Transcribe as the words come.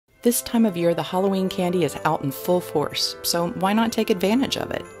This time of year, the Halloween candy is out in full force, so why not take advantage of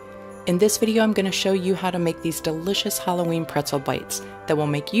it? In this video, I'm going to show you how to make these delicious Halloween pretzel bites that will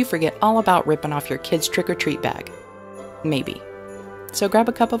make you forget all about ripping off your kid's trick-or-treat bag. Maybe. So grab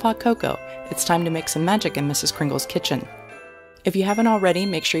a cup of hot cocoa. It's time to make some magic in Mrs. Kringle's kitchen. If you haven't already,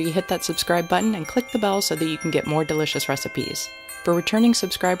 make sure you hit that subscribe button and click the bell so that you can get more delicious recipes. For returning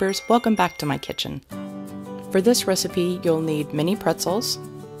subscribers, welcome back to my kitchen. For this recipe, you'll need mini pretzels,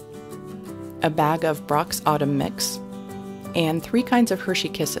 a bag of Brock's Autumn Mix, and 3 kinds of Hershey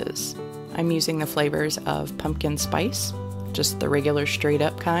Kisses. I'm using the flavors of pumpkin spice, just the regular straight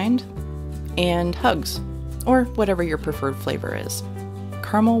up kind, and Hugs, or whatever your preferred flavor is.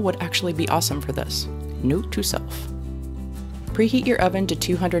 Caramel would actually be awesome for this. Note to self. Preheat your oven to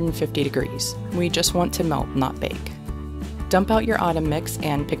 250 degrees. We just want to melt, not bake. Dump out your autumn mix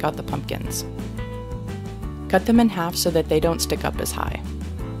and pick out the pumpkins. Cut them in half so that they don't stick up as high.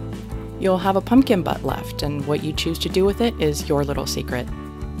 You'll have a pumpkin butt left, and what you choose to do with it is your little secret.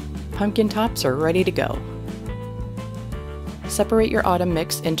 Pumpkin tops are ready to go. Separate your autumn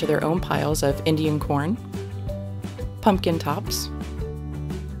mix into their own piles of Indian corn, pumpkin tops,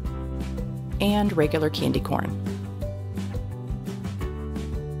 and regular candy corn.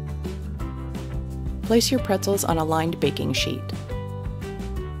 Place your pretzels on a lined baking sheet.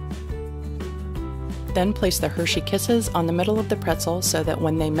 Then place the Hershey Kisses on the middle of the pretzel so that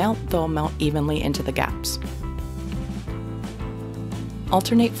when they melt, they'll melt evenly into the gaps.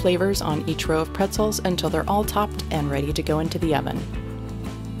 Alternate flavors on each row of pretzels until they're all topped and ready to go into the oven.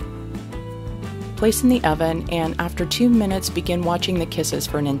 Place in the oven, and after 2 minutes, begin watching the kisses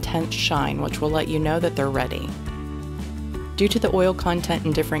for an intense shine, which will let you know that they're ready. Due to the oil content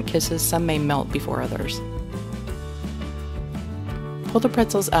in different kisses, some may melt before others. Pull the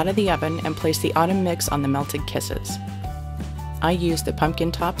pretzels out of the oven and place the autumn mix on the melted kisses. I used the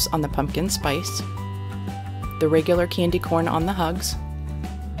pumpkin tops on the pumpkin spice, the regular candy corn on the Hugs,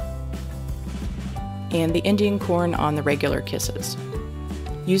 and the Indian corn on the regular kisses.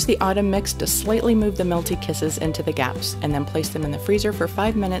 Use the autumn mix to slightly move the melted kisses into the gaps, and then place them in the freezer for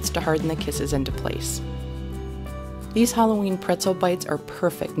 5 minutes to harden the kisses into place. These Halloween pretzel bites are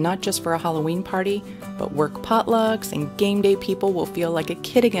perfect not just for a Halloween party, but work potlucks and game day people will feel like a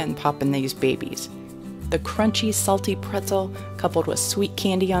kid again popping these babies. The crunchy, salty pretzel coupled with sweet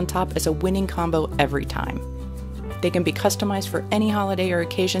candy on top is a winning combo every time. They can be customized for any holiday or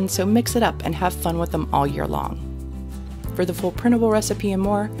occasion, so mix it up and have fun with them all year long. For the full printable recipe and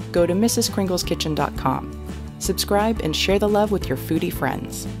more, go to mrskringleskitchen.com. Subscribe and share the love with your foodie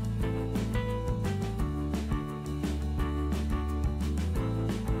friends.